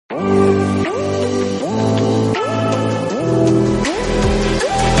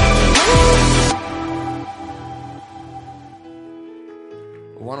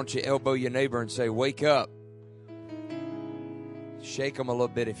don't you elbow your neighbor and say, wake up. Shake them a little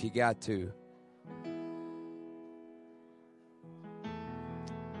bit if you got to.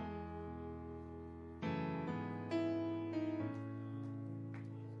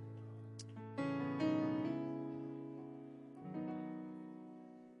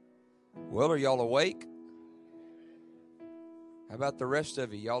 Well, are y'all awake? How about the rest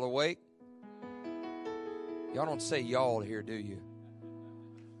of you? Y'all awake? Y'all don't say y'all here, do you?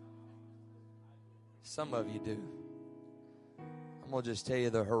 Some of you do. I'm going to just tell you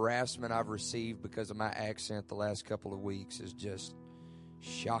the harassment I've received because of my accent the last couple of weeks is just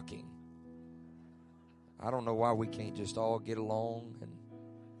shocking. I don't know why we can't just all get along. And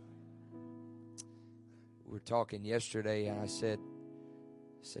we were talking yesterday, and I said,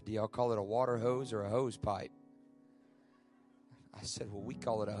 do y'all call it a water hose or a hose pipe? I said, well, we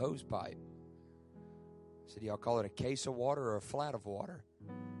call it a hose pipe. I said, do y'all call it a case of water or a flat of water?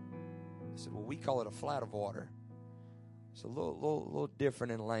 I said, well, we call it a flat of water. It's a little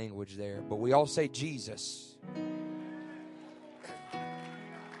different in language there, but we all say Jesus.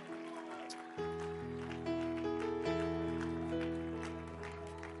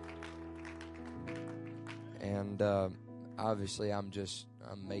 And obviously, I'm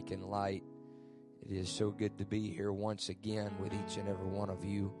making light. It is so good to be here once again with each and every one of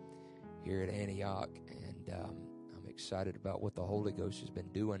you here at Antioch. And I'm excited about what the Holy Ghost has been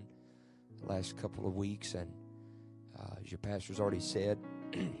doing the last couple of weeks. And as your pastor's already said,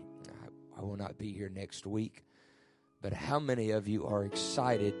 I will not be here next week. But how many of you are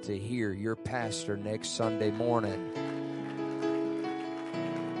excited to hear your pastor next Sunday morning?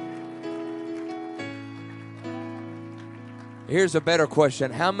 Here's a better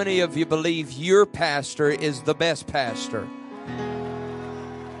question. How many of you believe your pastor is the best pastor?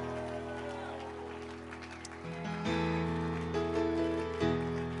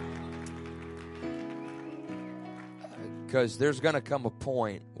 Because there's going to come a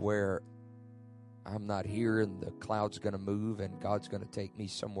point where I'm not here and the cloud's going to move and God's going to take me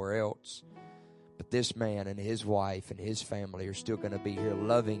somewhere else. But this man and his wife and his family are still going to be here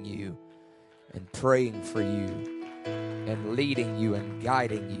loving you and praying for you and leading you and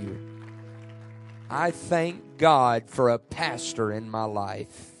guiding you. I thank God for a pastor in my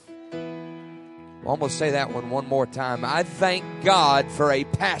life. I'm going to say that one more time. I thank God for a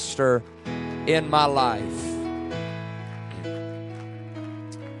pastor in my life.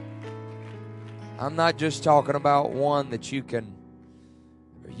 I'm not just talking about one that you can,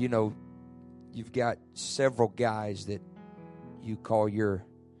 you've got several guys that you call your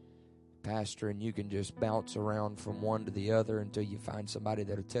pastor, and you can just bounce around from one to the other until you find somebody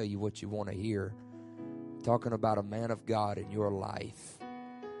that'll tell you what you want to hear. I'm talking about a man of God in your life.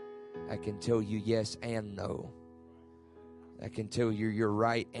 I can tell you yes and no. I can tell you you're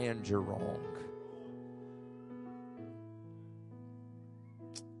right and you're wrong.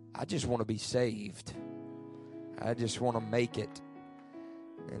 I just want to be saved. I just want to make it.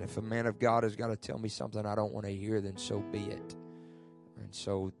 And if a man of God has got to tell me something I don't want to hear, then so be it. And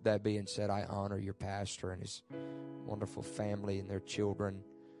so that being said, I honor your pastor and his wonderful family and their children.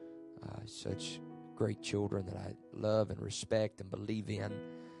 Such great children that I love and respect and believe in.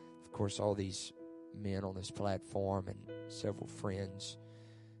 Of course, all these men on this platform and several friends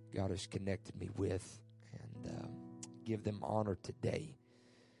God has connected me with, and give them honor today.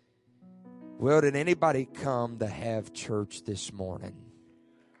 Well, did anybody come to have church this morning?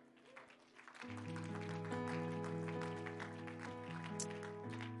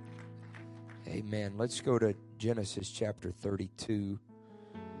 Amen. Let's go to Genesis chapter 32.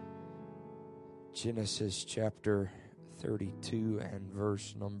 Genesis chapter 32 and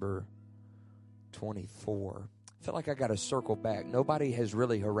verse number 24. I feel like I got to circle back. Nobody has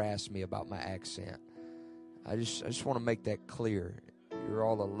really harassed me about my accent. I just want to make that clear. You're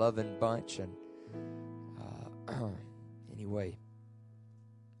all a loving bunch, and anyway,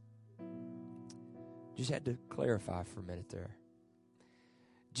 just had to clarify for a minute there.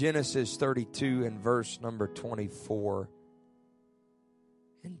 Genesis 32 and verse number 24.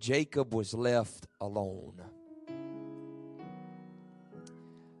 And Jacob was left alone.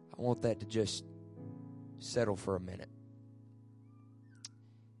 I want that to just settle for a minute.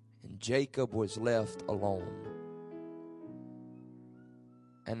 And Jacob was left alone.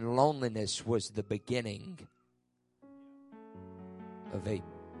 And loneliness was the beginning of a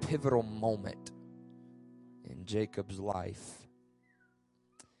pivotal moment in Jacob's life.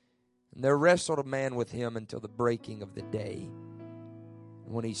 And there wrestled a man with him until the breaking of the day.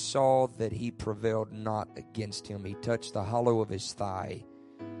 And when he saw that he prevailed not against him, he touched the hollow of his thigh.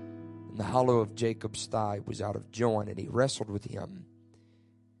 And the hollow of Jacob's thigh was out of joint, and he wrestled with him.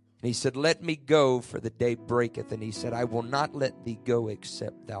 And he said, let me go, for the day breaketh. And he said, I will not let thee go,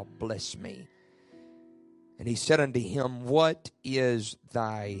 except thou bless me. And he said unto him, what is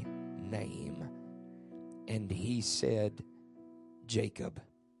thy name? And he said, Jacob.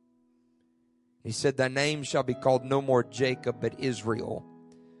 He said, thy name shall be called no more Jacob, but Israel.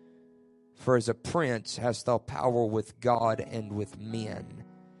 For as a prince hast thou power with God and with men,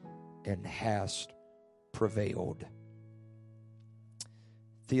 and hast prevailed.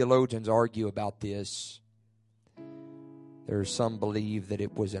 Theologians argue about this. There are some believe that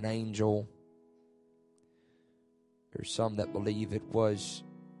it was an angel. There's some that believe it was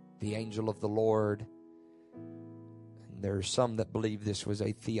the angel of the Lord. And there are some that believe this was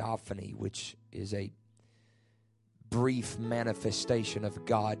a theophany, which is a brief manifestation of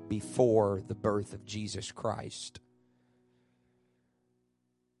God before the birth of Jesus Christ.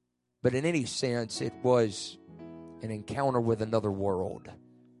 But in any sense, it was an encounter with another world.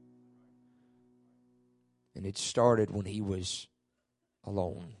 And it started when he was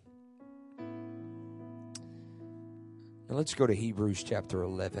alone. Now let's go to Hebrews chapter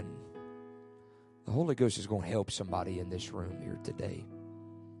 11. The Holy Ghost is going to help somebody in this room here today.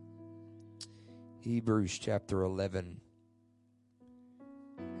 Hebrews chapter 11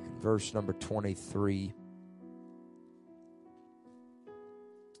 and verse number 23.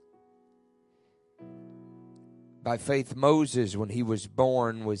 By faith Moses, when he was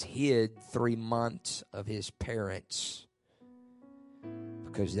born, was hid 3 months of his parents,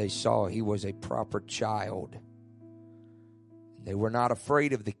 because they saw he was a proper child. They were not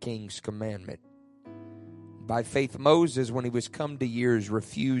afraid of the king's commandment. By faith Moses, when he was come to years,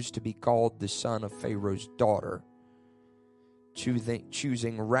 refused to be called the son of Pharaoh's daughter,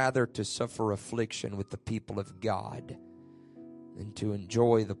 choosing rather to suffer affliction with the people of God than to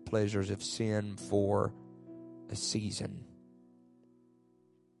enjoy the pleasures of sin for a season.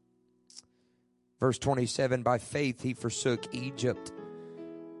 Verse 27, by faith he forsook Egypt,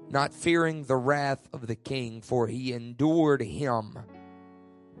 not fearing the wrath of the king, for he endured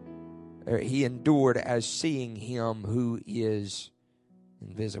as seeing him who is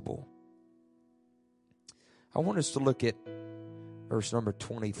invisible. I want us to look at verse number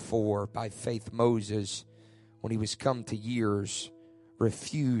 24. By faith Moses, when he was come to years,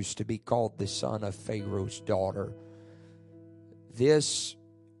 refused to be called the son of Pharaoh's daughter. This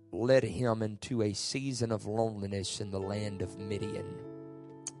led him into a season of loneliness in the land of Midian,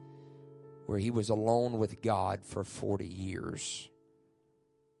 where he was alone with God for 40 years.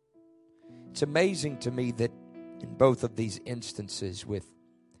 It's amazing to me that in both of these instances with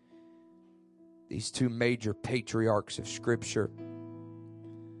these two major patriarchs of Scripture,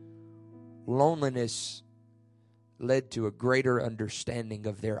 loneliness led to a greater understanding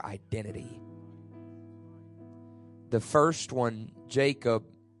of their identity. The first one, Jacob,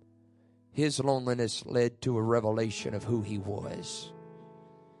 his loneliness led to a revelation of who he was.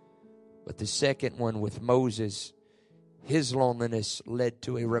 But the second one with Moses, his loneliness led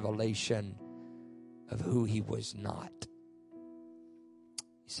to a revelation of who he was not.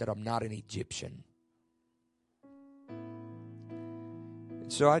 He said, I'm not an Egyptian.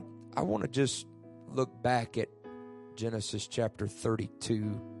 And so I want to just look back at Genesis chapter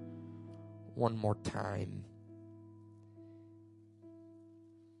 32 one more time.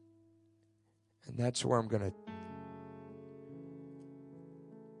 And that's where I'm going to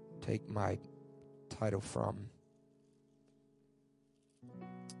take my title from.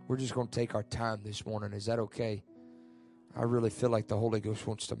 We're just going to take our time this morning. Is that okay? I really feel like the Holy Ghost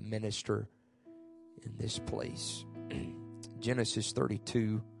wants to minister in this place. Genesis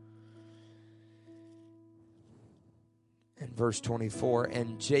 32 and verse 24.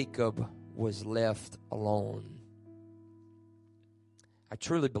 And Jacob was left alone. I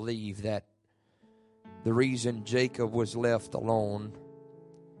truly believe that the reason Jacob was left alone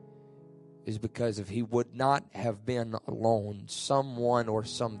is because if he would not have been alone, someone or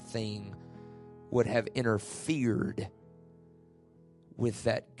something would have interfered with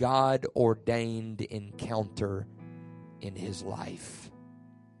that God-ordained encounter in his life.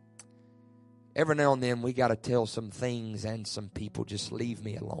 Every now and then we got to tell some things and some people, just leave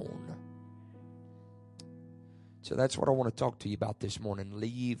me alone. So that's what I want to talk to you about this morning.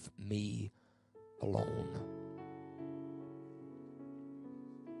 Leave me alone.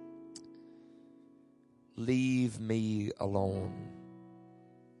 Leave me alone.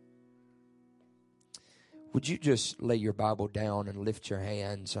 Would you just lay your Bible down and lift your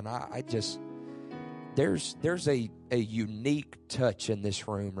hands? And I just, there's a unique touch in this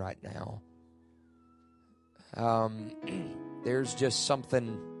room right now. There's just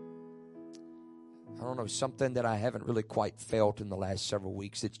something I don't know, something that I haven't really quite felt in the last several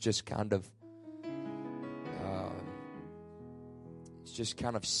weeks. It's just kind of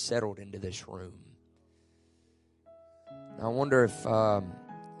settled into this room. I wonder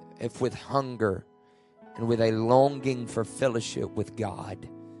if with hunger and with a longing for fellowship with God,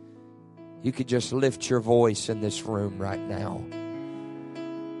 you could just lift your voice in this room right now.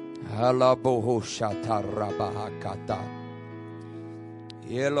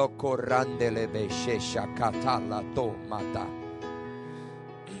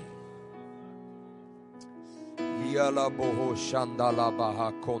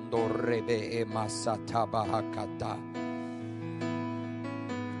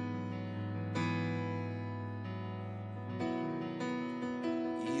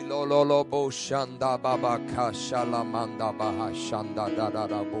 Lolo shanda baba kashala manda baha shanda da da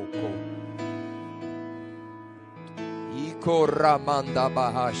da boko. Iko ramanda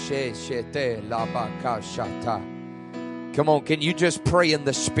baha she shete la baka shata. Come on, can you just pray in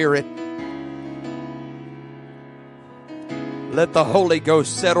the Spirit? Let the Holy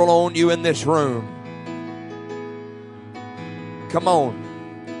Ghost settle on you in this room. Come on,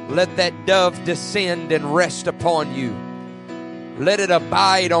 let that dove descend and rest upon you. Let it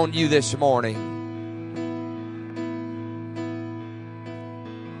abide on you this morning.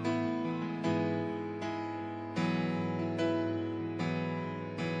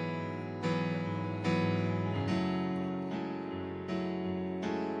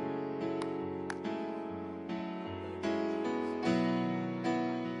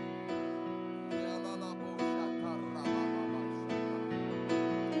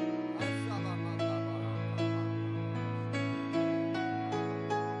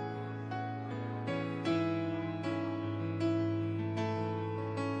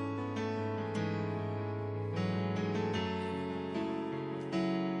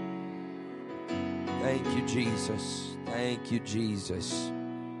 Thank you, Jesus. Thank you, Jesus.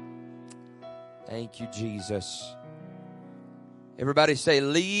 Thank you, Jesus. Everybody say,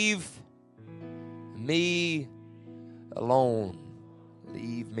 leave me alone.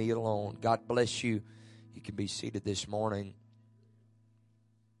 Leave me alone. God bless you. You can be seated this morning.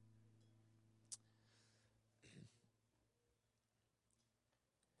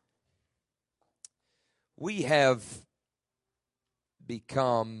 We have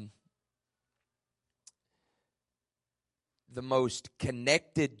become the most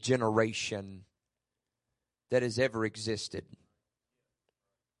connected generation that has ever existed.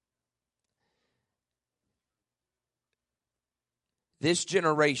 This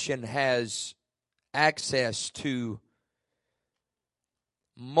generation has access to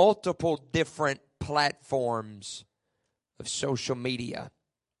multiple different platforms of social media.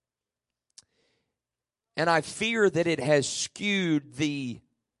 And I fear that it has skewed the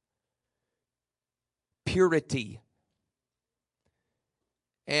purity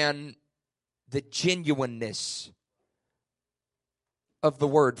and the genuineness of the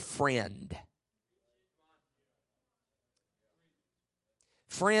word friend.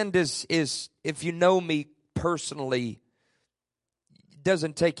 Friend is if you know me personally, it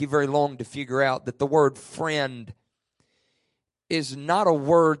doesn't take you very long to figure out that the word friend is not a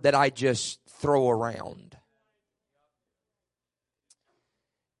word that I just throw around.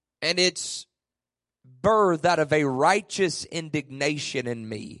 And it's birthed out of a righteous indignation in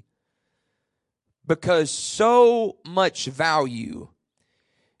me, because so much value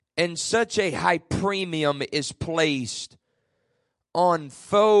and such a high premium is placed on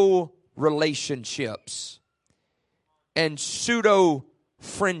faux relationships and pseudo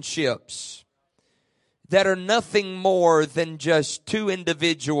friendships that are nothing more than just two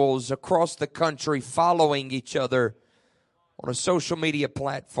individuals across the country following each other on a social media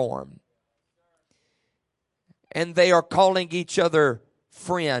platform. And they are calling each other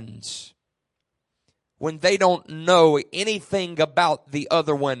friends when they don't know anything about the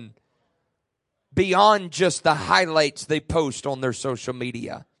other one beyond just the highlights they post on their social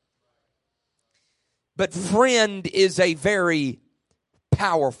media. But friend is a very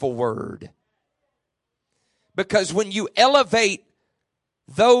powerful word, because when you elevate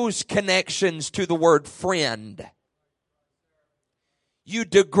those connections to the word friend, you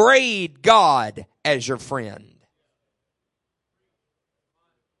degrade God as your friend.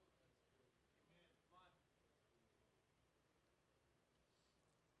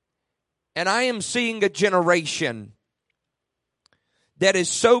 And I am seeing a generation that is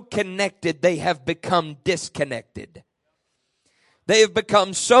so connected they have become disconnected. They have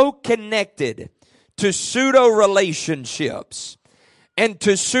become so connected to pseudo relationships and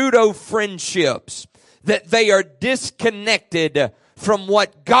to pseudo friendships that they are disconnected from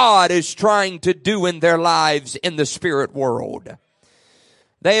what God is trying to do in their lives in the spirit world.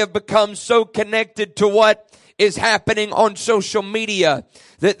 They have become so connected to what is happening on social media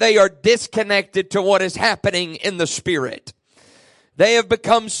that they are disconnected to what is happening in the spirit. They have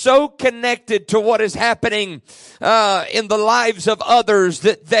become so connected to what is happening in the lives of others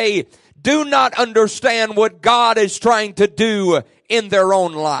that they do not understand what God is trying to do in their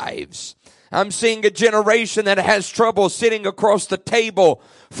own lives. I'm seeing a generation that has trouble sitting across the table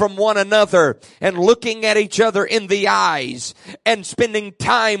from one another and looking at each other in the eyes and spending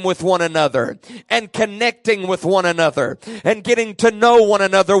time with one another and connecting with one another and getting to know one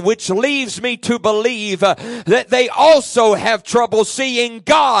another, which leaves me to believe that they also have trouble seeing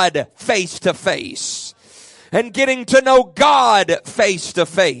God face to face. And getting to know God face to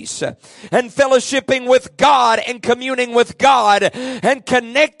face. And fellowshipping with God and communing with God and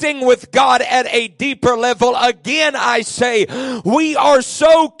connecting with God at a deeper level. Again, I say, we are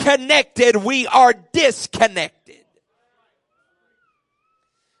so connected, we are disconnected.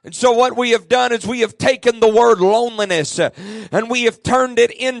 And so what we have done is we have taken the word loneliness and we have turned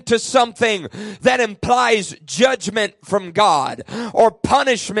it into something that implies judgment from God or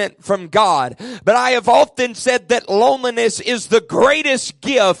punishment from God. But I have often said that loneliness is the greatest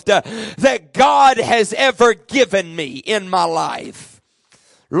gift that God has ever given me in my life.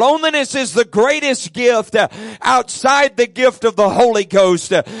 Loneliness is the greatest gift outside the gift of the Holy Ghost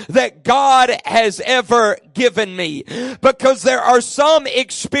that God has ever given me. Because there are some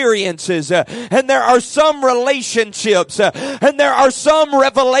experiences and there are some relationships and there are some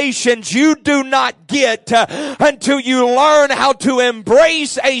revelations you do not get until you learn how to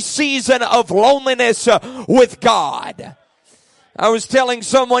embrace a season of loneliness with God. I was telling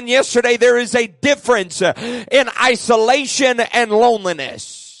someone yesterday there is a difference in isolation and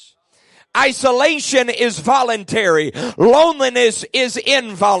loneliness. Isolation is voluntary. Loneliness is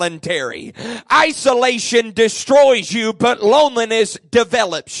involuntary. Isolation destroys you, but loneliness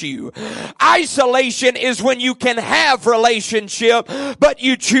develops you. Isolation is when you can have relationship, but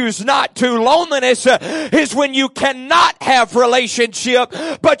you choose not to. Loneliness is when you cannot have relationship,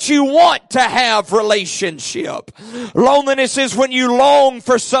 but you want to have relationship. Loneliness is when you long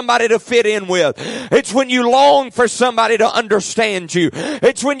for somebody to fit in with. It's when you long for somebody to understand you.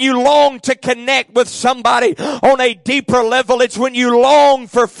 It's when you long to connect with somebody on a deeper level. It's when you long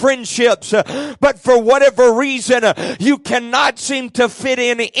for friendships, but for whatever reason, you cannot seem to fit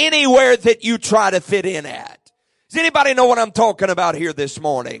in anywhere that you try to fit in at. Does anybody know what I'm talking about here this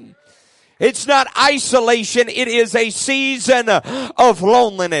morning? It's not isolation. It is a season of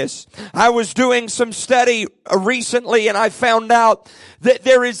loneliness. I was doing some study recently and I found out that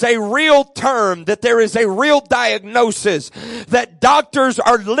there is a real term, that there is a real diagnosis that doctors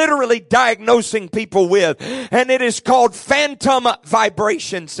are literally diagnosing people with, and it is called phantom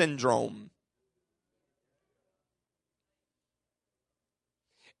vibration syndrome.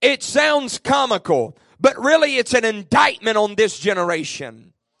 It sounds comical, but really it's an indictment on this generation.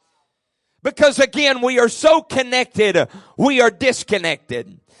 Because again, we are so connected, we are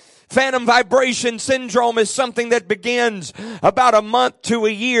disconnected. Phantom vibration syndrome is something that begins about a month to a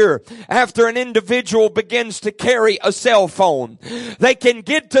year after an individual begins to carry a cell phone. They can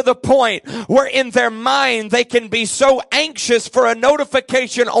get to the point where in their mind they can be so anxious for a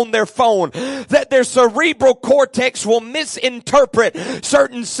notification on their phone that their cerebral cortex will misinterpret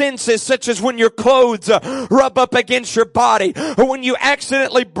certain senses, such as when your clothes rub up against your body, or when you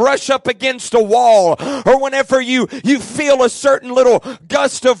accidentally brush up against a wall, or whenever you feel a certain little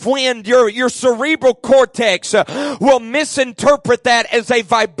gust of wind. Your cerebral cortex will misinterpret that as a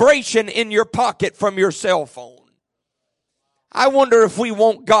vibration in your pocket from your cell phone. I wonder if we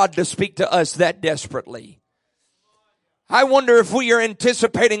want God to speak to us that desperately. I wonder if we are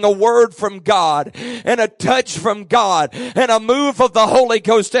anticipating a word from God and a touch from God and a move of the Holy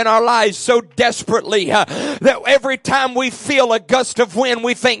Ghost in our lives so desperately that every time we feel a gust of wind,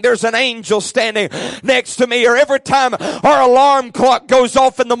 we think there's an angel standing next to me. Or every time our alarm clock goes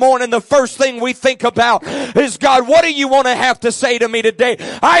off in the morning, the first thing we think about is, God, what do you want to have to say to me today?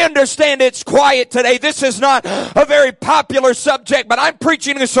 I understand it's quiet today. This is not a very popular subject, but I'm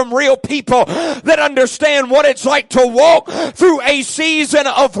preaching to some real people that understand what it's like to walk through a season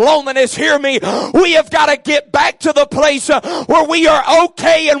of loneliness. Hear me. We have got to get back to the place where we are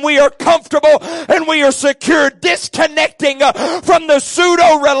okay and we are comfortable and we are secure, disconnecting from the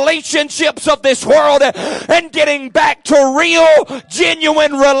pseudo relationships of this world and getting back to real,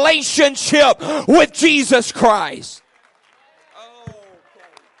 genuine relationship with Jesus Christ.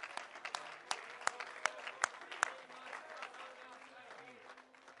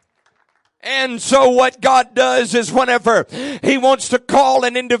 And so what God does is whenever He wants to call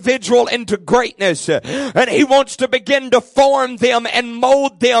an individual into greatness, and He wants to begin to form them and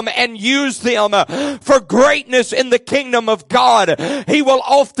mold them and use them for greatness in the kingdom of God, He will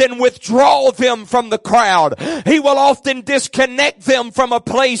often withdraw them from the crowd. He will often disconnect them from a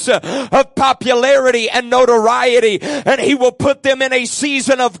place of popularity and notoriety, and He will put them in a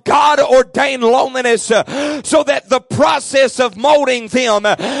season of God-ordained loneliness so that the process of molding them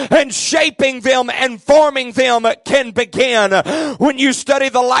and shaping them and forming them can begin. When you study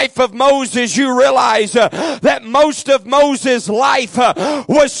the life of Moses, you realize that most of Moses' life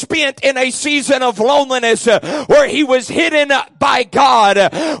was spent in a season of loneliness where he was hidden by God.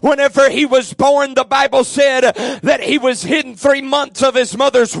 Whenever he was born, the Bible said that he was hidden 3 months of his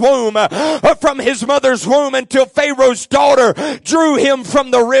mother's womb, from his mother's womb until Pharaoh's daughter drew him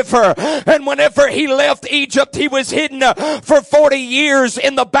from the river. And whenever he left Egypt, he was hidden for 40 years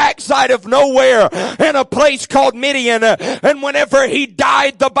in the backside of nowhere in a place called Midian. And whenever he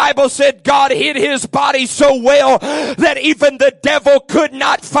died, the Bible said God hid his body so well that even the devil could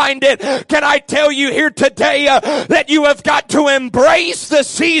not find it. Can I tell you here today that you have got to embrace the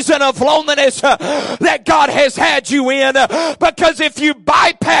season of loneliness that God has had you in, because if you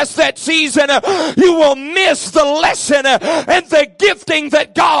bypass that season, you will miss the lesson and the gifting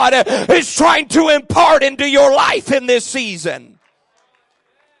that God is trying to impart into your life in this season.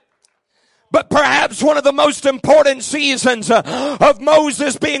 But perhaps one of the most important seasons of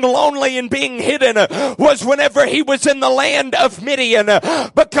Moses being lonely and being hidden was whenever he was in the land of Midian.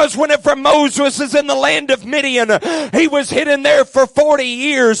 Because whenever Moses was in the land of Midian, he was hidden there for 40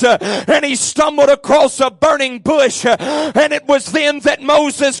 years, and he stumbled across a burning bush. And it was then that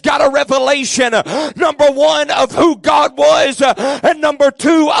Moses got a revelation, number one, of who God was, and number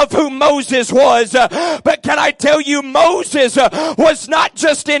two, of who Moses was. But can I tell you, Moses was not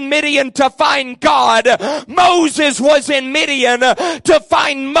just in Midian to find God. Moses was in Midian to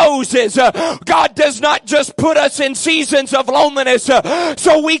find Moses. God does not just put us in seasons of loneliness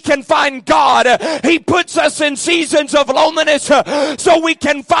so we can find God. He puts us in seasons of loneliness so we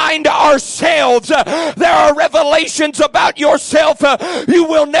can find ourselves. There are revelations about yourself you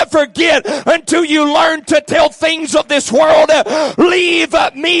will never get until you learn to tell things of this world, leave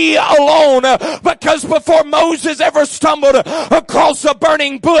me alone. Because before Moses ever stumbled across a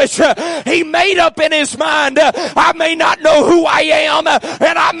burning bush, he made up in his mind, I may not know who I am,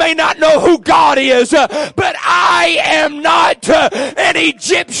 and I may not know who God is, but I am not an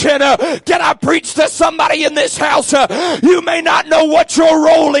Egyptian. Can I preach to somebody in this house? You may not know what your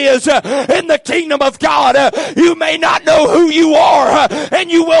role is in the kingdom of God. You may not know who you are, and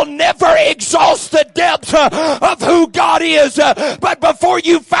you will never exhaust the depth of who God is. But before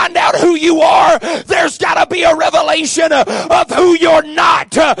you find out who you are, there's got to be a revelation of who you're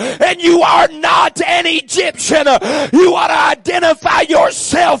not. And you are not an Egyptian. You ought to identify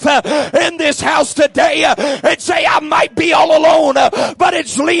yourself in this house today and say, I might be all alone, but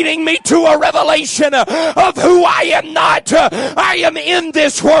it's leading me to a revelation of who I am not. I am in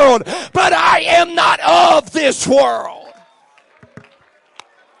this world, but I am not of this world.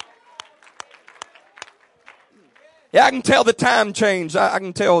 Yeah, I can tell the time changed. I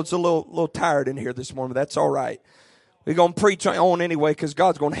can tell it's a little tired in here this morning, but that's all right. We're going to preach on anyway because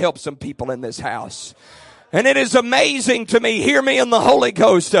God's going to help some people in this house. And it is amazing to me, hear me in the Holy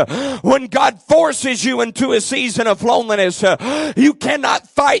Ghost, when God forces you into a season of loneliness, you cannot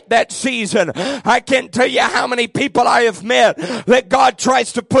fight that season. I can't tell you how many people I have met that God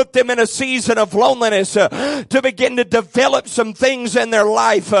tries to put them in a season of loneliness to begin to develop some things in their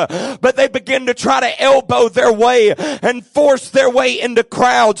life, but they begin to try to elbow their way and force their way into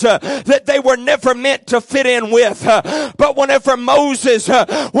crowds that they were never meant to fit in with. But whenever Moses,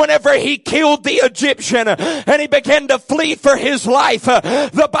 whenever he killed the Egyptian, and he began to flee for his life,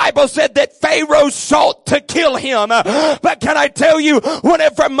 the Bible said that Pharaoh sought to kill him. But can I tell you,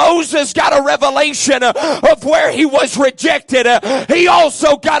 whenever Moses got a revelation of where he was rejected, he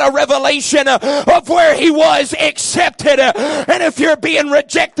also got a revelation of where he was accepted. And if you're being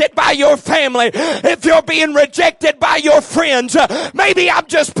rejected by your family, if you're being rejected by your friends, maybe I'm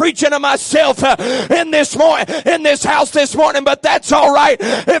just preaching to myself in this house this morning, but that's all right.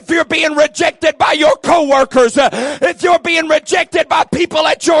 If you're being rejected by your coworkers, coworkers, if you're being rejected by people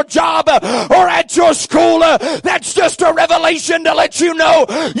at your job or at your school, that's just a revelation to let you know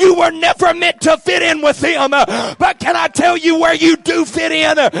you were never meant to fit in with them. But can I tell you where you do fit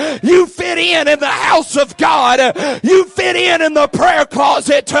in? You fit in the house of God. You fit in the prayer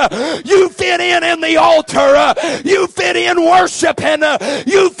closet. You fit in the altar. You fit in worshiping.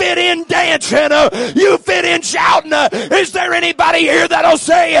 You fit in dancing. You fit in shouting. Is there anybody here that'll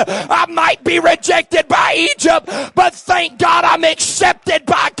say, I might be rejected by Egypt, but thank God I'm accepted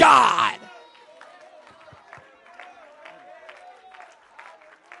by God?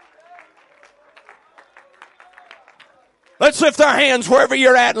 Let's lift our hands wherever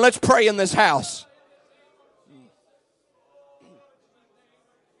you're at and let's pray in this house.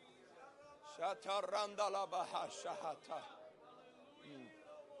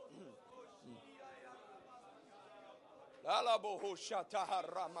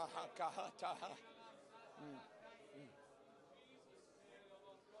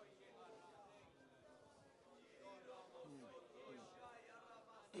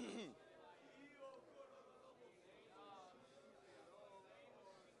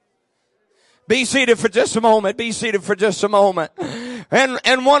 Be seated for just a moment. Be seated for just a moment.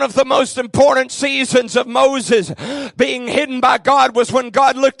 And one of the most important seasons of Moses being hidden by God was when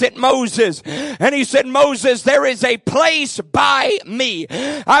God looked at Moses and he said, Moses, there is a place by me.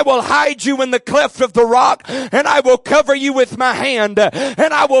 I will hide you in the cleft of the rock and I will cover you with my hand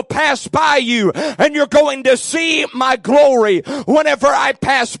and I will pass by you and you're going to see my glory whenever I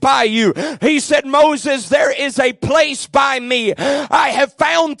pass by you. He said, Moses, there is a place by me. I have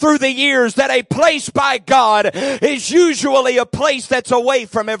found through the years that a place by God is usually a place that's away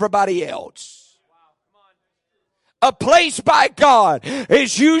from everybody else. A place by God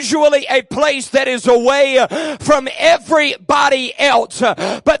is usually a place that is away from everybody else.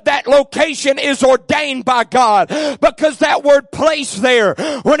 But that location is ordained by God, because that word place there,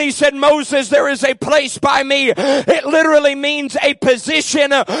 when he said, Moses, there is a place by me, it literally means a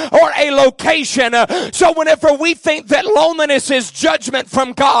position or a location. So whenever we think that loneliness is judgment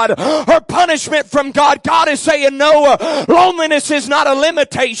from God or punishment from God, God is saying, no, loneliness is not a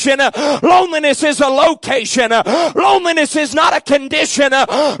limitation. Loneliness is a location. Loneliness is not a condition.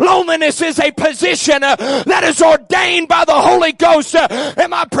 Loneliness is a position that is ordained by the Holy Ghost.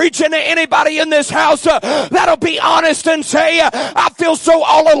 Am I preaching to anybody in this house that'll be honest and say, I feel so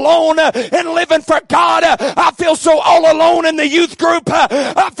all alone in living for God. I feel so all alone in the youth group.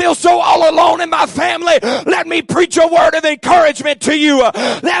 I feel so all alone in my family. Let me preach a word of encouragement to you.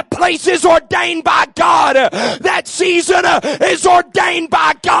 That place is ordained by God. That season is ordained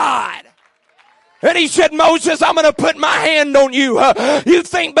by God. And he said, Moses, I'm going to put my hand on you. You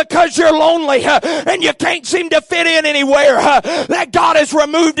think because you're lonely and you can't seem to fit in anywhere that God has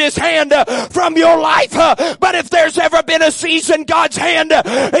removed his hand from your life. But if there's ever been a season God's hand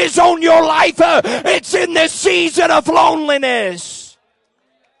is on your life, it's in this season of loneliness.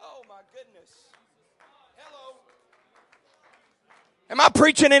 Oh my goodness. Hello. Am I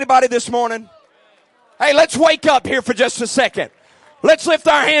preaching anybody this morning? Hey, let's wake up here for just a second. Let's lift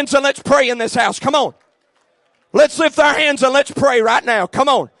our hands and let's pray in this house. Come on. Let's lift our hands and let's pray right now. Come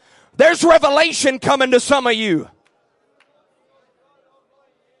on. There's revelation coming to some of you.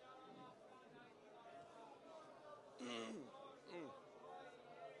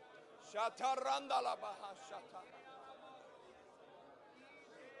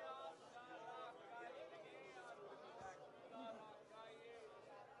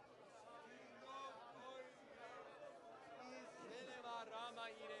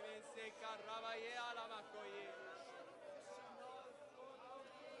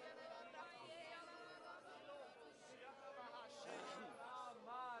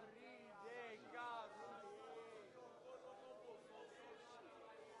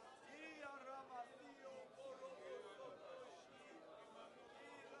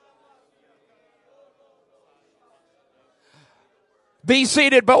 Be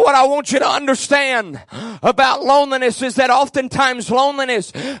seated, but what I want you to understand about loneliness is that oftentimes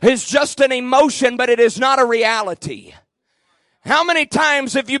loneliness is just an emotion, but it is not a reality. How many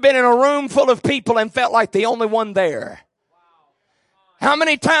times have you been in a room full of people and felt like the only one there? How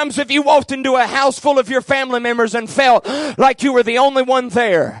many times have you walked into a house full of your family members and felt like you were the only one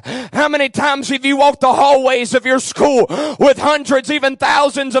there? How many times have you walked the hallways of your school with hundreds, even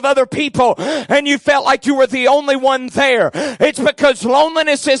thousands of other people and you felt like you were the only one there? It's because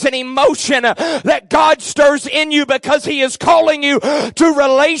loneliness is an emotion that God stirs in you because he is calling you to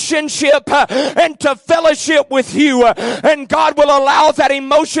relationship and to fellowship with you. And God will allow that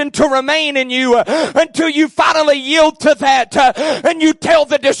emotion to remain in you until you finally yield to that and you tell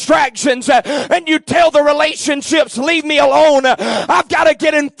the distractions, and you tell the relationships, leave me alone. I've got to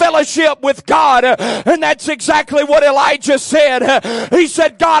get in fellowship with God. And that's exactly what Elijah said. He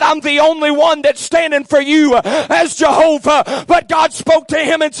said, God, I'm the only one that's standing for you as Jehovah. But God spoke to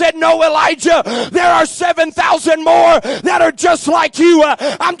him and said, no, Elijah, there are 7,000 more that are just like you.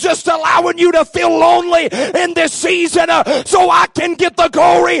 I'm just allowing you to feel lonely in this season so I can get the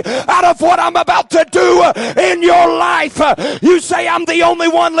glory out of what I'm about to do in your life. You say, I'm the only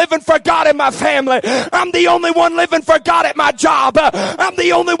one living for God in my family. I'm the only one living for God at my job. I'm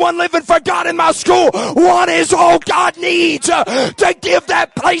the only one living for God in my school. One is all God needs to give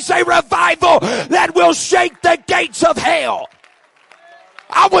that place a revival that will shake the gates of hell.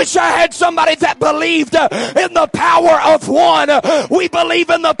 I wish I had somebody that believed in the power of one. We believe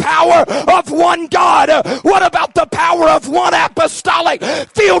in the power of one God. What about the power of one apostolic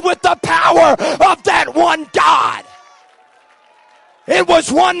filled with the power of that one God? It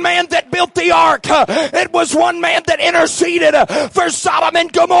was one man that built the ark. It was one man that interceded for Sodom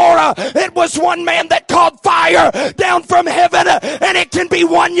and Gomorrah. It was one man that called fire down from heaven. And it can be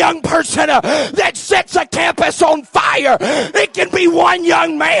one young person that sets a campus on fire. It can be one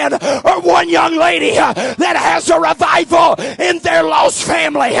young man or one young lady that has a revival in their lost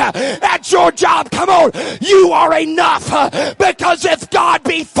family. At your job, come on, you are enough. Because if God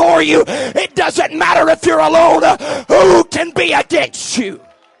be for you, it doesn't matter if you're alone. Who can be against you?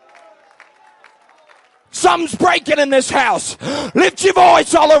 Something's breaking in this house. Lift your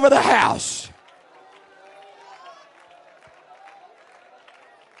voice all over the house.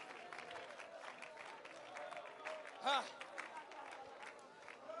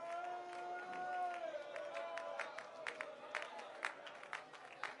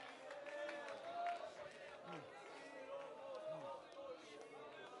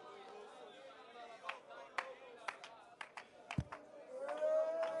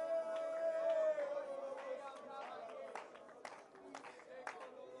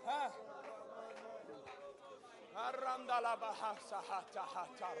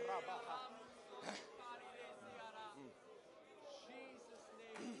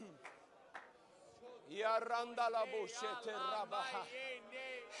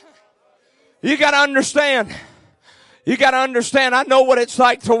 You got to understand. You got to understand. I know what it's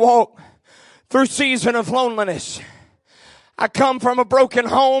like to walk through season of loneliness. I come from a broken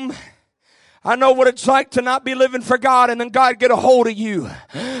home. I know what it's like to not be living for God and then God get a hold of you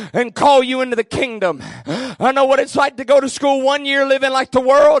and call you into the kingdom. I know what it's like to go to school one year living like the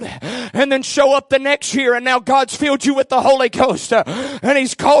world and then show up the next year and now God's filled you with the Holy Ghost and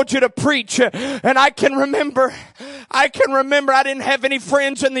He's called you to preach. And I can remember I didn't have any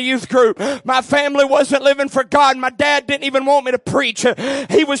friends in the youth group. My family wasn't living for God. My dad didn't even want me to preach.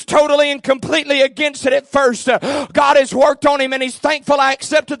 He was totally and completely against it at first. God has worked on him and he's thankful I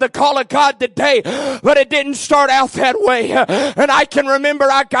accepted the call of God today. But it didn't start out that way. And I can remember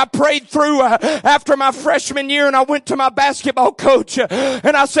I prayed through after my freshman year and I went to my basketball coach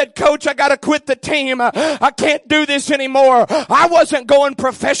and I said, Coach, I got to quit the team. I can't do this anymore. I wasn't going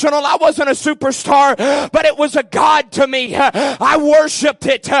professional. I wasn't a superstar, but it was a God to me. I worshiped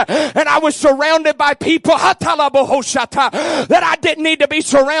it and I was surrounded by people that I didn't need to be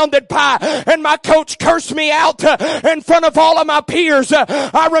surrounded by, and my coach cursed me out in front of all of my peers.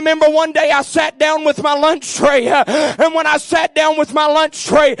 I remember one day I sat down with my lunch tray and when I sat down with my lunch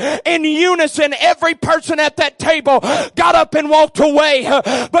tray, in unison every person at that table got up and walked away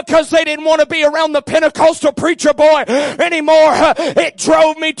because they didn't want to be around the Pentecostal preacher boy anymore. It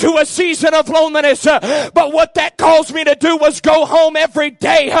drove me to a season of loneliness, but what that caused me to do was go home every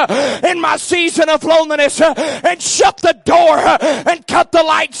day in my season of loneliness and shut the door and cut the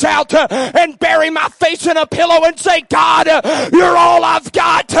lights out and bury my face in a pillow and say, God, you're all I've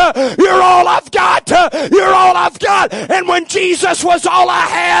got. You're all I've got. You're all I've got. And when Jesus was all I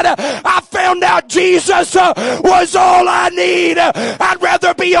had, I found out Jesus was all I need. I'd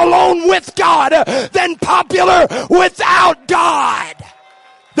rather be alone with God than popular without God.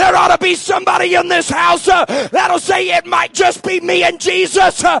 There ought to be somebody in this house that'll say it might just be me and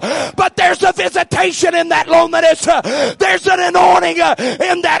Jesus, but there's a visitation in that loneliness. There's an anointing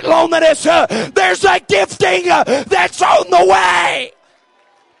in that loneliness. There's a gifting that's on the way.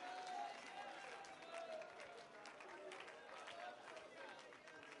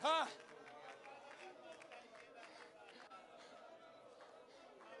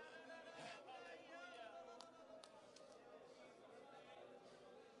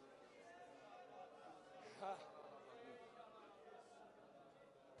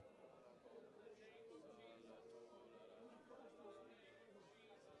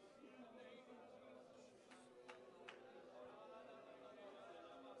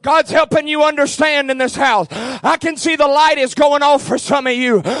 God's helping you understand in this house. I can see the light is going off for some of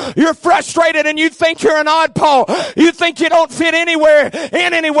you. You're frustrated and you think you're an oddball. You think you don't fit anywhere.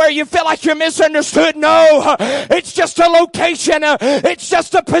 You feel like you're misunderstood. No, it's just a location. It's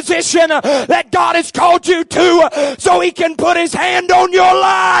just a position that God has called you to so He can put His hand on your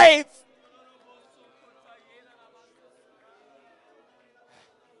life.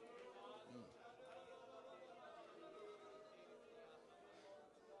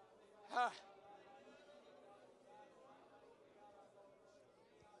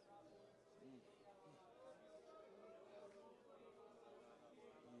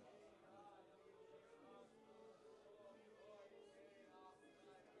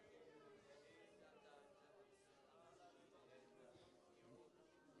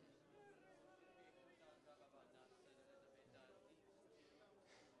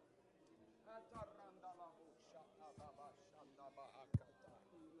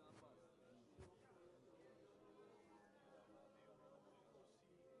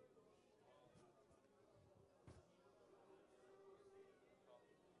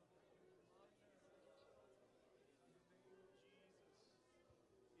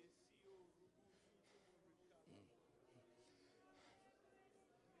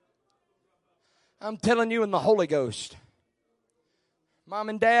 I'm telling you in the Holy Ghost, Mom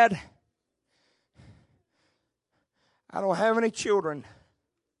and Dad, I don't have any children,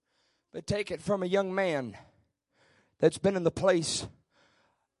 but take it from a young man that's been in the place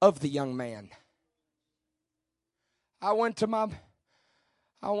of the young man. I went to my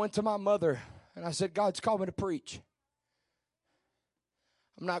mother and I said, God's called me to preach.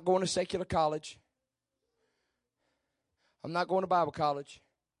 I'm not going to secular college. I'm not going to Bible college.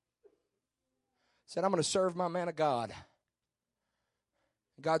 Said, I'm going to serve my man of God.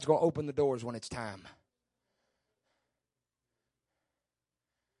 God's going to open the doors when it's time.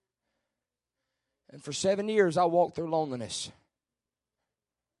 And for 7 years, I walked through loneliness.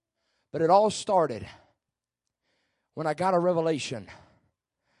 But it all started when I got a revelation.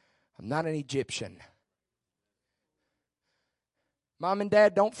 I'm not an Egyptian. Mom and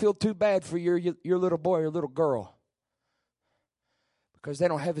Dad, don't feel too bad for your little boy or little girl, because they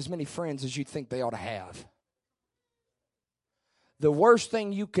don't have as many friends as you think they ought to have. The worst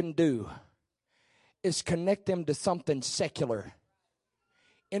thing you can do is connect them to something secular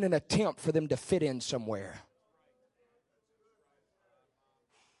in an attempt for them to fit in somewhere.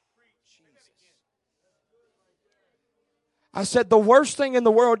 I said the worst thing in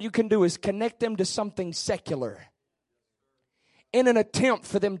the world you can do is connect them to something secular in an attempt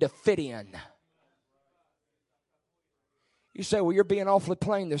for them to fit in. You say, well, you're being awfully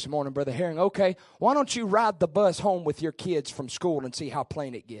plain this morning, Brother Herring. Okay, why don't you ride the bus home with your kids from school and see how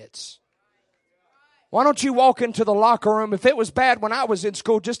plain it gets? Why don't you walk into the locker room? If it was bad when I was in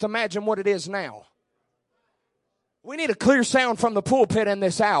school, just imagine what it is now. We need a clear sound from the pulpit in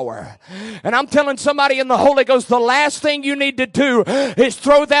this hour. And I'm telling somebody in the Holy Ghost, the last thing you need to do is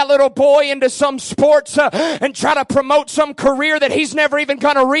throw that little boy into some sports and try to promote some career that he's never even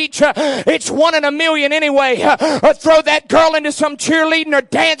going to reach. It's 1 in a million anyway. Or throw that girl into some cheerleading or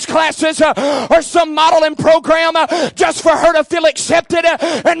dance classes or some modeling program just for her to feel accepted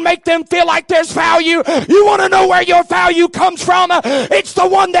and make them feel like there's value. You want to know where your value comes from? It's the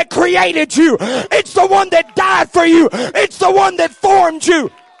one that created you. It's the one that died for you. It's the one that formed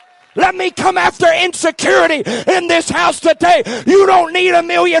you. Let me come after insecurity in this house today. You don't need 1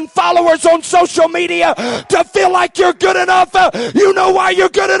 million followers on social media to feel like you're good enough. You know why you're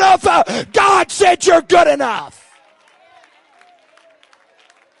good enough? God said you're good enough.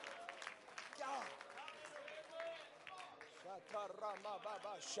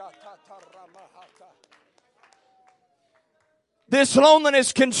 This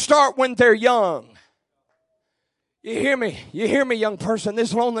loneliness can start when they're young. You hear me? You hear me, young person?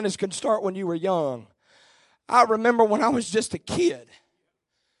 This loneliness can start when you were young. I remember when I was just a kid.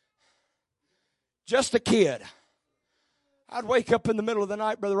 Just a kid. I'd wake up in the middle of the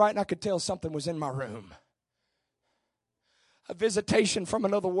night, Brother Wright, and I could tell something was in my room. A visitation from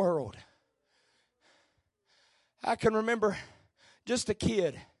another world. I can remember just a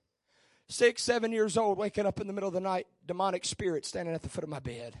kid, 6, 7 years old, waking up in the middle of the night, demonic spirit standing at the foot of my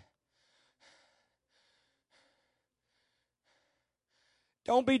bed.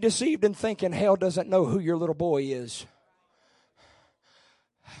 Don't be deceived in thinking hell doesn't know who your little boy is.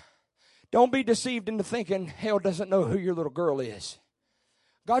 Don't be deceived into thinking hell doesn't know who your little girl is.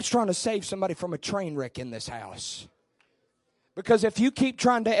 God's trying to save somebody from a train wreck in this house. Because if you keep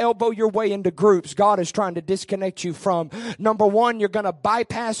trying to elbow your way into groups, God is trying to disconnect you from. Number one, you're going to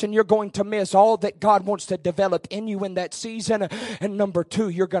bypass and you're going to miss all that God wants to develop in you in that season. And number two,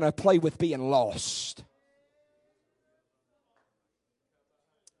 you're going to play with being lost.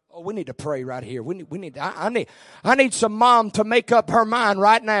 Oh, we need to pray right here. I need some mom to make up her mind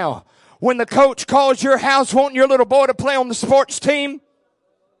right now. When the coach calls your house wanting your little boy to play on the sports team,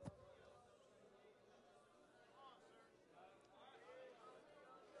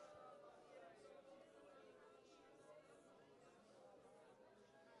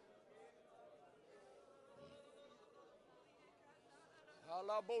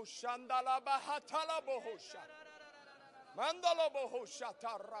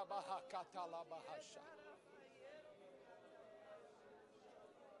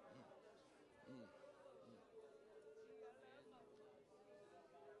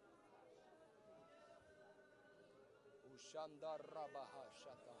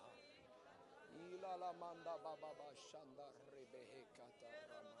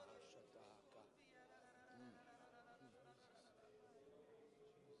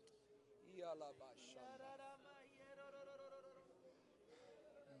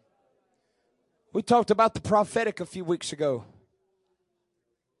 we talked about the prophetic a few weeks ago.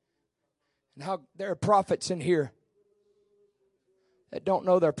 And how there are prophets in here that don't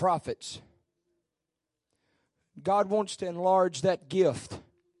know they're prophets. God wants to enlarge that gift.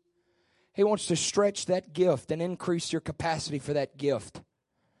 He wants to stretch that gift and increase your capacity for that gift.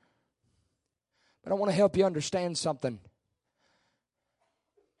 But I want to help you understand something.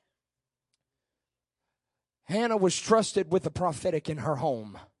 Hannah was trusted with the prophetic in her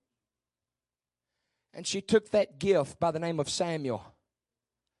home. And she took that gift by the name of Samuel.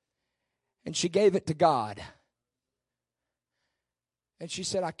 And she gave it to God. And she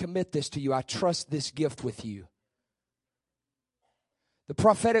said, I commit this to you. I trust this gift with you. The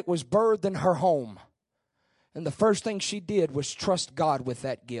prophetic was birthed in her home. And the first thing she did was trust God with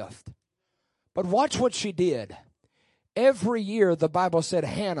that gift. But watch what she did. Every year, the Bible said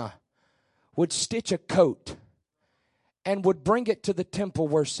Hannah would stitch a coat and would bring it to the temple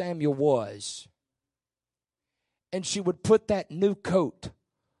where Samuel was. And she would put that new coat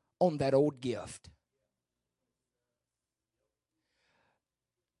on that old gift.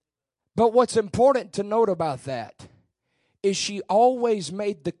 But what's important to note about that is she always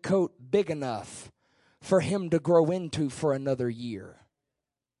made the coat big enough for him to grow into for another year.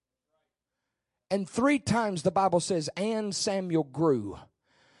 And 3 times the Bible says, and Samuel grew,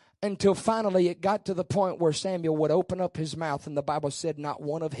 until finally it got to the point where Samuel would open up his mouth and the Bible said not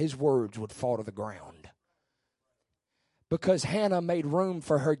one of his words would fall to the ground. Because Hannah made room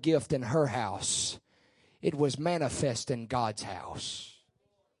for her gift in her house. It was manifest in God's house.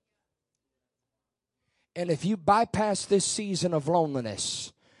 And if you bypass this season of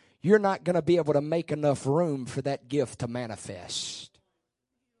loneliness, you're not going to be able to make enough room for that gift to manifest.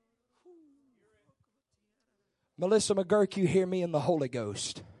 Melissa McGurk, you hear me in the Holy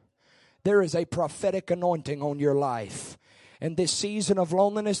Ghost. There is a prophetic anointing on your life. And this season of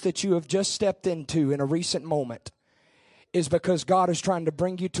loneliness that you have just stepped into in a recent moment is because God is trying to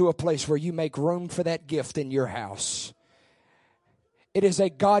bring you to a place where you make room for that gift in your house. It is a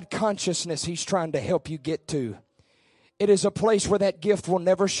God consciousness He's trying to help you get to. It is a place where that gift will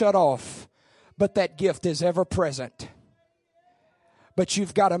never shut off, but that gift is ever present. But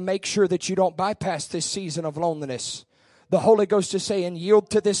you've got to make sure that you don't bypass this season of loneliness. The Holy Ghost is saying, yield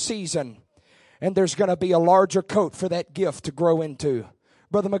to this season, and there's going to be a larger coat for that gift to grow into.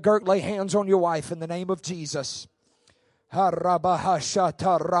 Brother McGurk, lay hands on your wife in the name of Jesus.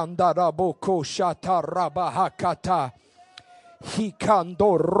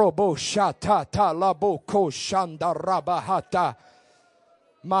 Hikando robo shatata laboko shanda rabahata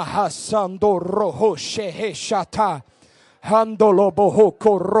mahasando roho shehe shata handolo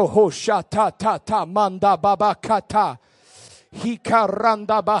bohoko roho shatata manda babakata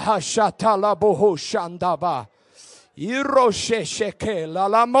hikaranda bahashata laboho shandaba iroshe sheke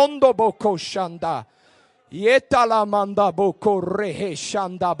la mondo boko shanda yeta la manda boko rehe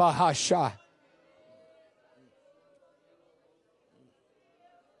shanda bahasha.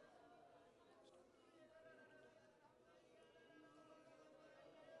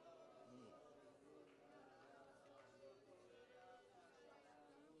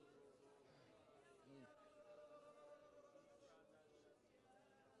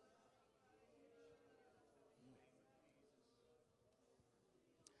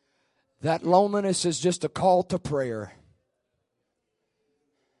 That loneliness is just a call to prayer.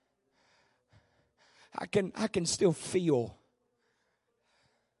 I can still feel,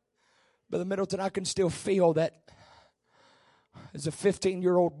 Brother Middleton, I can still feel that as a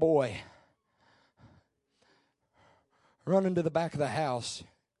 15-year-old boy running to the back of the house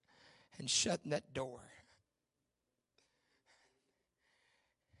and shutting that door.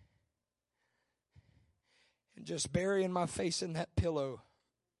 And just burying my face in that pillow.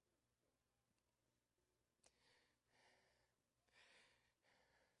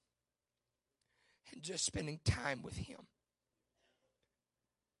 And just spending time with Him.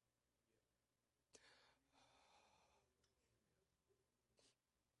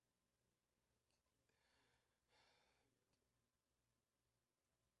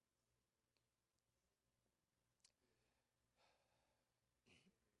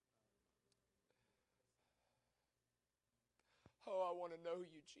 Oh, I want to know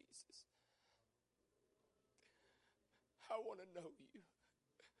you, Jesus. I want to know you.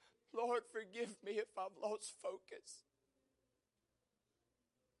 Lord, forgive me if I've lost focus.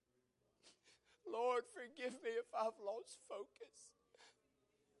 Lord, forgive me if I've lost focus.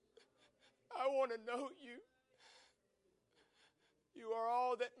 I want to know you. You are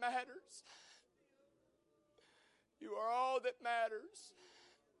all that matters. You are all that matters.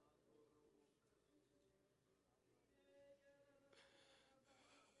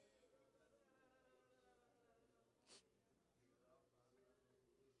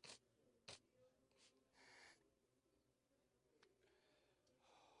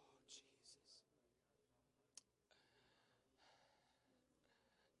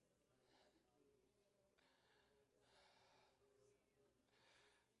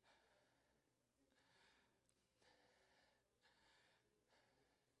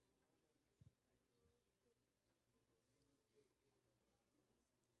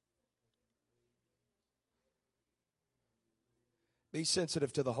 Be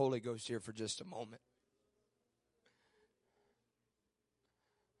sensitive to the Holy Ghost here for just a moment.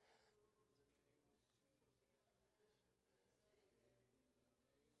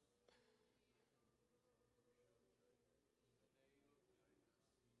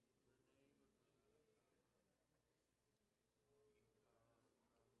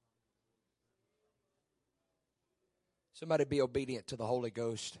 Somebody be obedient to the Holy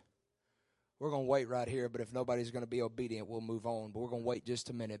Ghost. We're going to wait right here, but if nobody's going to be obedient, we'll move on. But we're going to wait just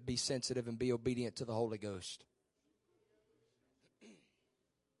a minute. Be sensitive and be obedient to the Holy Ghost.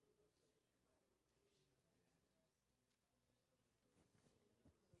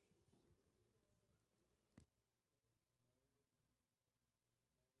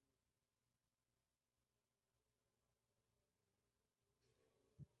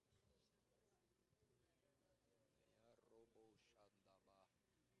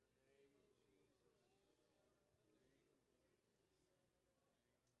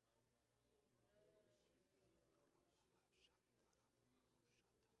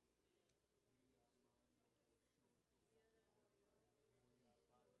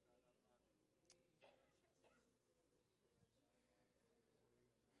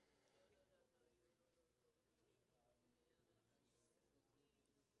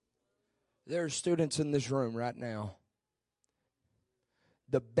 There are students in this room right now.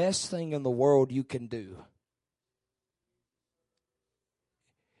 The best thing in the world you can do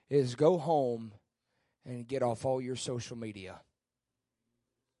is go home and get off all your social media.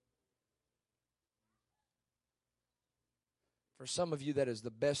 For some of you, that is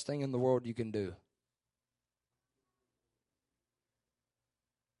the best thing in the world you can do.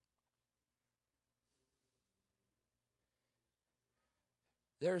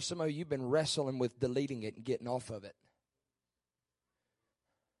 There are some of you, you've been wrestling with deleting it and getting off of it.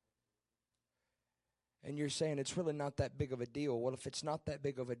 And you're saying it's really not that big of a deal. Well, if it's not that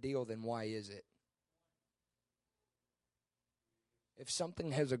big of a deal, then why is it? If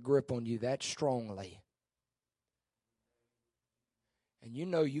something has a grip on you that strongly, and you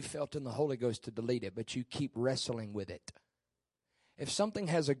know you felt in the Holy Ghost to delete it, but you keep wrestling with it. If something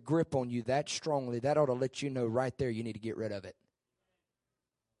has a grip on you that strongly, that ought to let you know right there you need to get rid of it.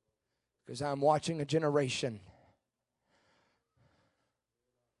 Because I'm watching a generation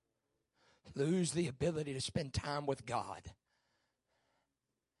lose the ability to spend time with God.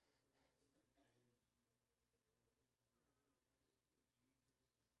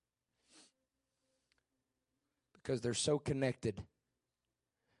 Because they're so connected,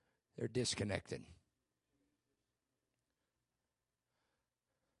 they're disconnected.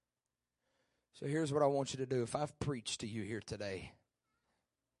 So here's what I want you to do. If I've preached to you here today,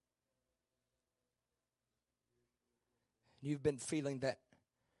 you've been feeling that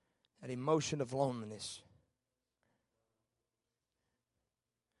emotion of loneliness,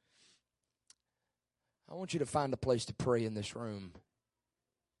 I want you to find a place to pray in this room.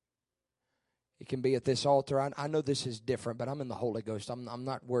 It can be at this altar. I know this is different, but I'm in the Holy Ghost. I'm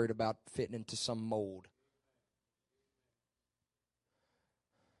not worried about fitting into some mold.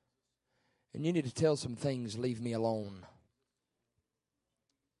 And you need to tell some things, leave me alone.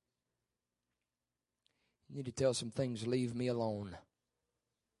 You need to tell some things, leave me alone.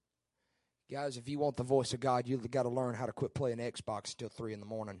 Guys, if you want the voice of God, you've got to learn how to quit playing Xbox till 3 in the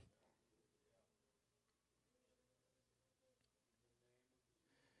morning.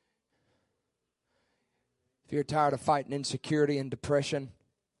 If you're tired of fighting insecurity and depression,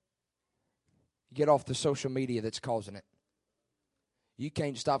 get off the social media that's causing it. You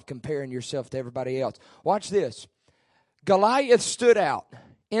can't stop comparing yourself to everybody else. Watch this. Goliath stood out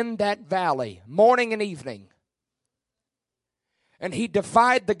in that valley morning and evening. And he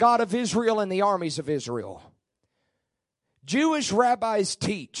defied the God of Israel and the armies of Israel. Jewish rabbis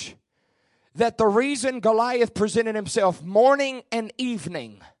teach that the reason Goliath presented himself morning and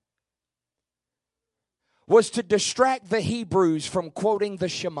evening was to distract the Hebrews from quoting the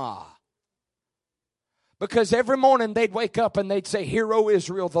Shema. Because every morning they'd wake up and they'd say, "Hear, O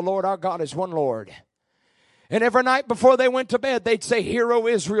Israel, the Lord our God is one Lord." And every night before they went to bed, they'd say, "Hear, O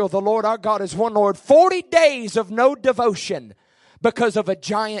Israel, the Lord our God is one Lord." 40 days of no devotion because of a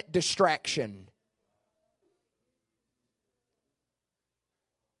giant distraction.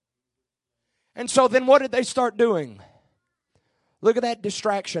 And so then what did they start doing? Look at that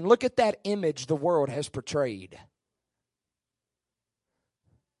distraction. Look at that image the world has portrayed.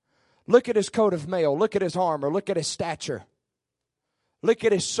 Look at his coat of mail. Look at his armor. Look at his stature. Look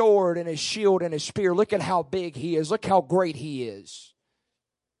at his sword and his shield and his spear. Look at how big he is. Look how great he is.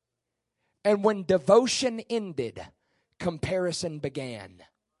 And when devotion ended, comparison began.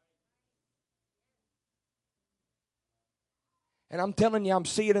 And I'm telling you, I'm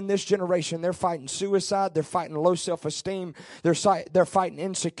seeing it in this generation. They're fighting suicide. They're fighting low self-esteem. They're fighting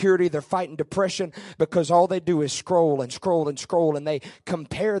insecurity. They're fighting depression because all they do is scroll and scroll and scroll. And they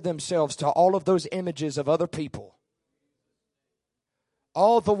compare themselves to all of those images of other people.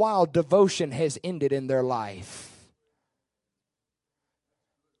 All the while, devotion has ended in their life.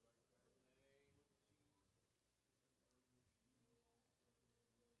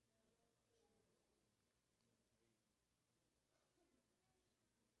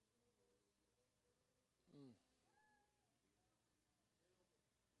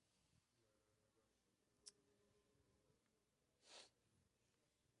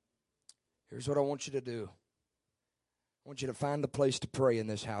 Here's what I want you to do. I want you to find a place to pray in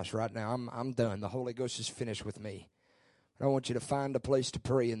this house right now. I'm done. The Holy Ghost is finished with me. But I want you to find a place to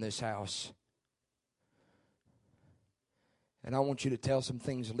pray in this house. And I want you to tell some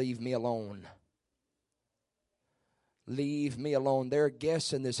things, leave me alone. Leave me alone. There are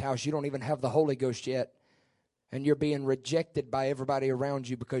guests in this house. You don't even have the Holy Ghost yet. And you're being rejected by everybody around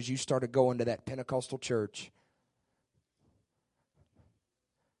you because you started going to that Pentecostal church.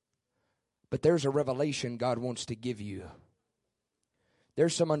 But there's a revelation God wants to give you.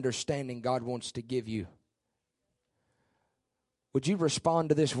 There's some understanding God wants to give you. Would you respond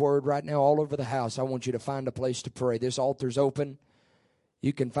to this word right now all over the house? I want you to find a place to pray. This altar's open.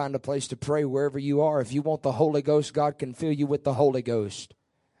 You can find a place to pray wherever you are. If you want the Holy Ghost, God can fill you with the Holy Ghost.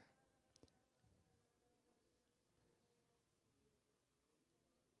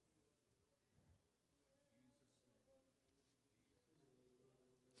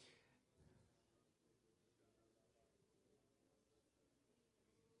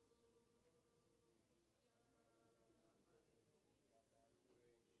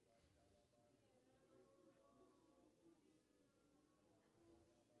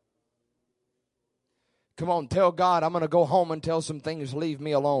 Come on, tell God, I'm going to go home and tell some things, leave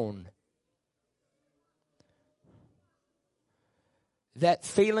me alone. That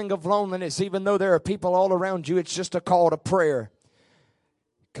feeling of loneliness, even though there are people all around you, it's just a call to prayer.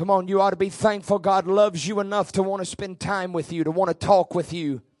 Come on, you ought to be thankful God loves you enough to want to spend time with you, to want to talk with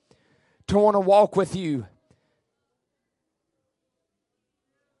you, to want to walk with you.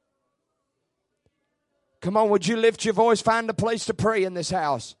 Come on, would you lift your voice, find a place to pray in this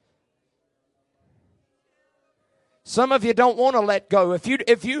house. Some of you don't want to let go.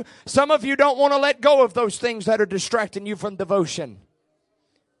 Some of you don't want to let go of those things that are distracting you from devotion.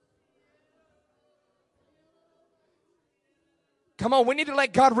 Come on, we need to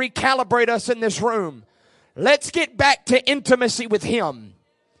let God recalibrate us in this room. Let's get back to intimacy with Him.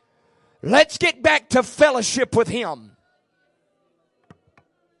 Let's get back to fellowship with Him.